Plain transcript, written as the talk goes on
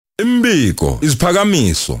Imbiko,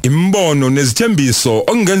 isiphakamiso, imbono nezithembiso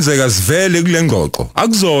okungenzeka sivele kule ngxoxo.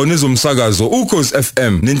 Akuzona ezomsakazo Ukhozi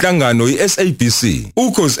FM nenhlangano iSABC.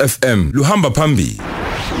 Ukhozi FM luhamba phambili.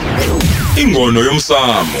 Ingono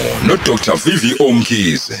yomsamo no Dr VVO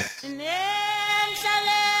MKhize.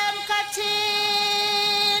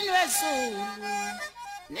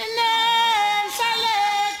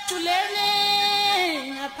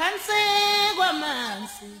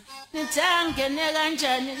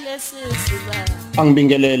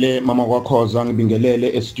 Angibingelele mama kwaKhoza,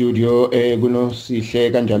 ngibingelele e-studio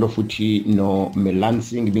kunosihle kanjalo futhi no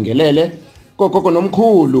Melansi, ngibingelele gogogo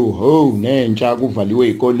nomkhulu nentsha kuvaliwe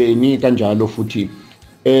ezikoleni kanjalo futhi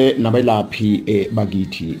nabelaphi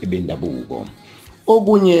bakithi bendabuko.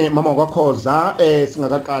 Okunye mama kwaKhoza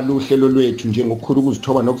singakaqala uhlelo lwethu njengokukhulu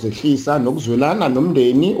ukuzithoba nokuzehlisa nokuzwelana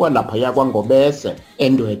nomndeni walapha yakwaNgobese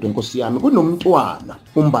endwedwe Nkosi yami kunomntwana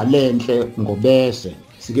umbalenhle Ngobese.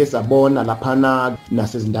 Sike sabona laphana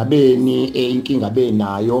nasezindabeni inkinga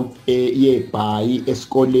benayo yebhayi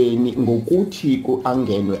esikoleni ngokuthi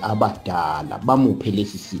kuangenwe abadala bamuphe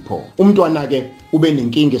lesi sipho. Umntwana ke ube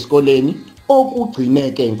nenkinga esikoleni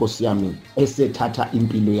okugcineke Nkosi yami esethatha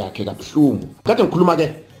impilo yakhe kabuhlungu. Kade ngikhuluma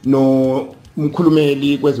ke no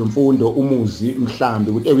umkhulumeli kwezemfundo umuzi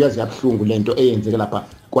mhlambi ukuthi uyazi yabuhlungu lento eyenzeke lapha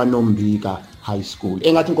kwaNombika High School.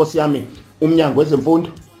 Engathi Nkosi yami umnyango wezemfundo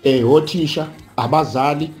othisha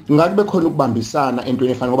abazali ngake bekhona ukubambisana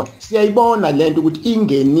entweni efana ngoba siyayibona lento ukuthi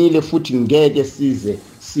ingenile futhi ngeke size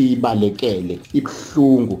sibalekele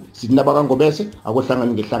ibhlungu sinaba kaNgobese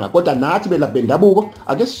akohlangana ngehlanga kodwa nathi belapha bendabuko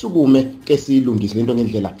ake sisukume ke silungise lento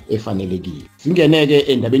ngendlela efanelekile. Singeneke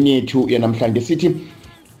endabeni yethu yanamhlanje sithi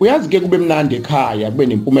uyazi ke kube mnandi ekhaya kube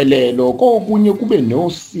nempumelelo kokunye kube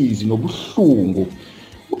nosizi nobuhlungu.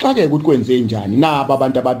 Uxake ukuthi kwenze njani naba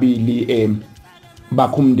abantu ababili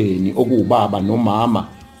bakhumndeni okubaba nomama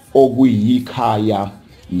okuyikhaya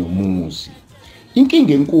nomuzi.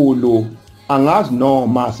 Inkinga enkulu angazi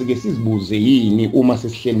noma sike sizibuze yini uma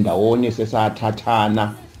sesihleli ndawonye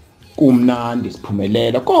sesathathana kumnandi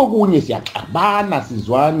siphumelela kokunye siyaxabana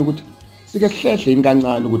sizwana ukuthi sike sihlehle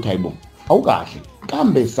inkancane ukuthi hayibo awukahle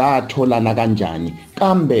kambe satholana kanjani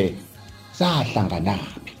kambe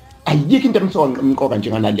sahlanganaphi. Ayikho into emqoka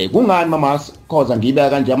njengana le. Kungani mama Khoza ngibeka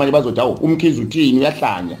kanje manje bazothi awu uMkhize uthini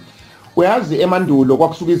uyahlanya. Uyazi emandulo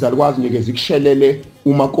kwakusuka izalukwazi ngeke zikushelele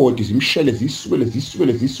umakoti zimshele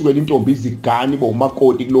zisukele intombi izigani bo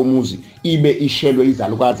umakoti kulomuzi ibe ishelwe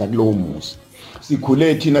izalukwazi kulowo muzi.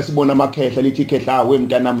 Sikhule thina sibona amakhehla lithi ikhehla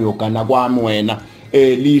wemntanami yogana kwami wena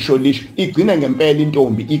lisho igcina ngempela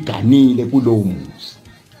intombi iganile kulowo muzi.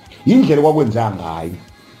 Indlela kwakwenza ngayo.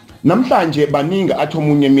 Namhlanje baningi athi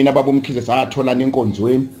omunye mina baba uMkhize sathola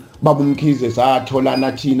nenkonzweni baba uMkhize sathola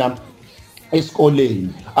nathina esikoleni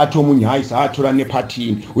athi omunye hayi sathola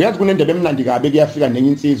nephathini. Uyazi kunendebe emnandi kabe kuyafika nenye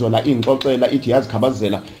insizwa la ingixoxela ithi yazi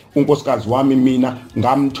khabazela unkosikazi wami mina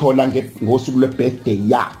ngamthola ngosuku lwebirthday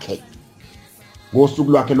yakhe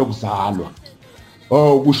ngosuku lwakhe lokuzalwa.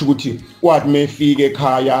 Kusho ukuthi wathi mefike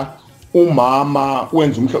ekhaya umama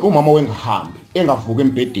wenza umama wengahambi engavuka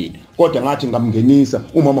embedeni kodwa ngathi ngamngenisa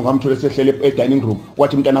umama ngamthola sehlele edining room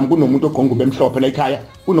wathi mntanami kunomuntu ogqonguba emhlophe la ekhaya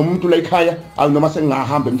kunomuntu la ekhaya noma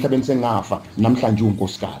sengahamba emhlabeni sengafa namhlanje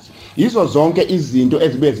unkosikazi. Yizo zonke izinto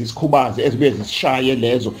ezibuye zisikhubaze ezibuye zisishaye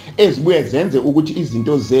lezo ezibuye zenze ukuthi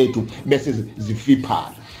izinto zethu bese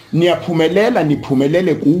zifiphala.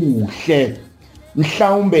 Niphumelele kuhle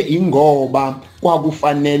mhlawumbe ingoba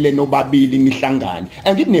kwakufanele nobabili nihlangane.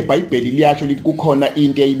 Angithi neBhayibheli liyasho lithi kukhona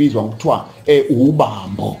into eyibizwa ngokuthiwa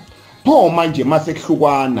ubambo. Pho manje mase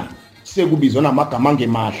kuhlukwana sekubizwa namagama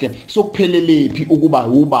angemahle sokuphelelepi ukuba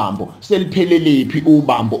ubambo seliphelelepi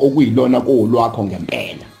ubambo okuyilona kolwakho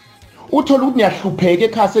ngempela. Uthola ukuthi niyahlupheka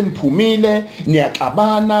ekhaya seniphumile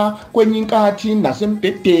niyaxabana kwenye inkathi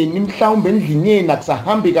nasembedeni mhlawumbe endlini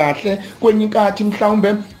akusahambi kahle kwenye inkathi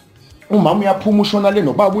mhlawumbe umama uyaphuma ushona le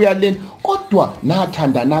nobaba uyaleni kodwa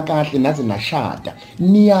nathandana kahle naze nashada.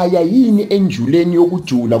 Niyaya yini enjuleni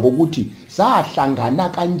yokujula kokuthi sahlangana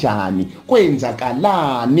kanjani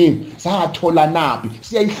kwenzakalani sathola naphi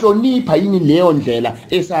siyayihlonipha yini leyo ndlela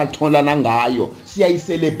esatholana ngayo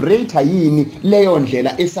siyayicelebrate yini leyo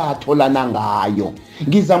ndlela esatholana ngayo.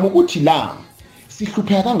 Ngizama ukuthi la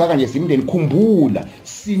sihlupheka kangaka nje simndeni khumbula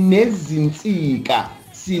sinezinsika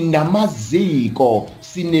sinamaziko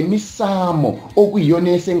sinemisamo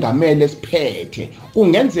okuyiyona esengamele siphethe.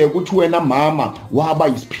 Kungenzeka ukuthi wena mama waba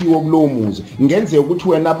isiphiwo kulowo muzi, ngenzeka ukuthi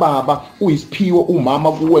wena baba uyisiphiwo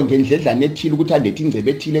umama kuwe ngendledlana ethile ukuthi alethe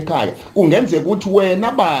ingcebe ethile ekhaya. Kungenzeka ukuthi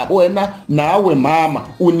wena baba wena nawe mama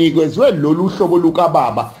unikezwe lolu hlobo luka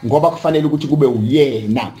baba ngoba kufanele ukuthi kube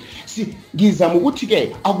uyena. Ngizama ukuthi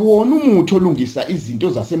ke akuwona umuntu olungisa izinto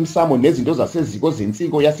zasemsamo nezinto zaseziko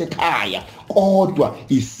zensiko yasekhaya, kodwa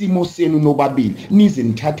isimo senu nobabili nize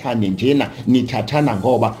nithathane njena, nithathana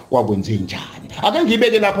ngoba kwakwenze njani. Ake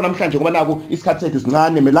ngibeke lapho namhlanje ngoba naku isikhathi sethu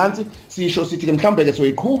sincane Melansi, sisho sithi ke mhlawumbe ke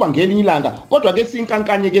soyiqhubha ngelinye ilanga, kodwa ke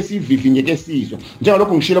sinkankanye ke sivivinye ke sizwe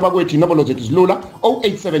njengalokho ngishilo bakwethu inombolo zethu zilula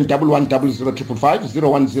 0871100555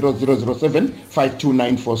 010007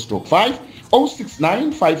 5294/5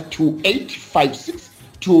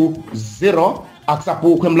 0695285620.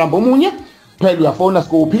 Akusabhukwe Mlambo omunye, phela uyafona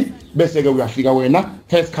sikuphi bese ke uyafika wena.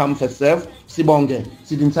 First come first serve. Sibonge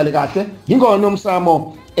sithi nisale kahle. Ingono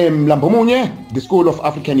yomsamo Mlambo omunye, the School of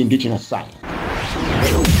African Indigenous Science.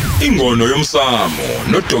 Ingono yomsamo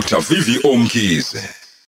no Dr VVO MKhize.